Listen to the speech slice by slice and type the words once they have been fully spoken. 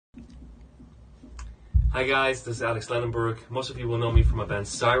Hi guys, this is Alex Landenburg. Most of you will know me from my band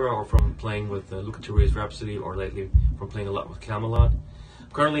Cyhra or from playing with Rhapsody, or lately from playing a lot with Kamelot.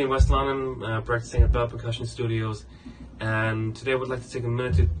 I'm currently in West London practicing at Bell Percussion Studios, and today I would like to take a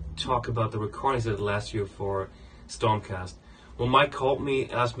minute to talk about the recordings I did last year for Stormcast. Well, Mike called me,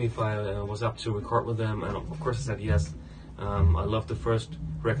 asked me if I was up to record with them, and of course I said yes. I loved the first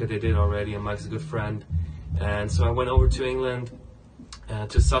record they did already, and Mike's a good friend. And so I went over to England,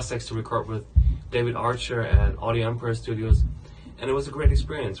 to Sussex, to record with David Archer at Audio Empire Studios, and it was a great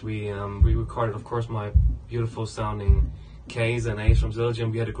experience. We recorded, of course, my beautiful sounding K's and A's from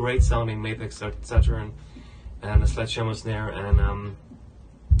Zildjian. We had a great sounding Mapex, etc., and a sledgehammer snare, and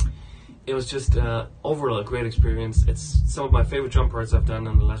it was just overall a great experience. It's some of my favorite drum parts I've done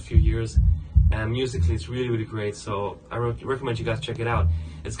in the last few years, and musically it's really great, so I recommend you guys check it out.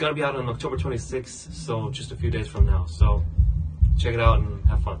 It's going to be out on October 26th, so just a few days from now, so check it out and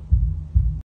have fun.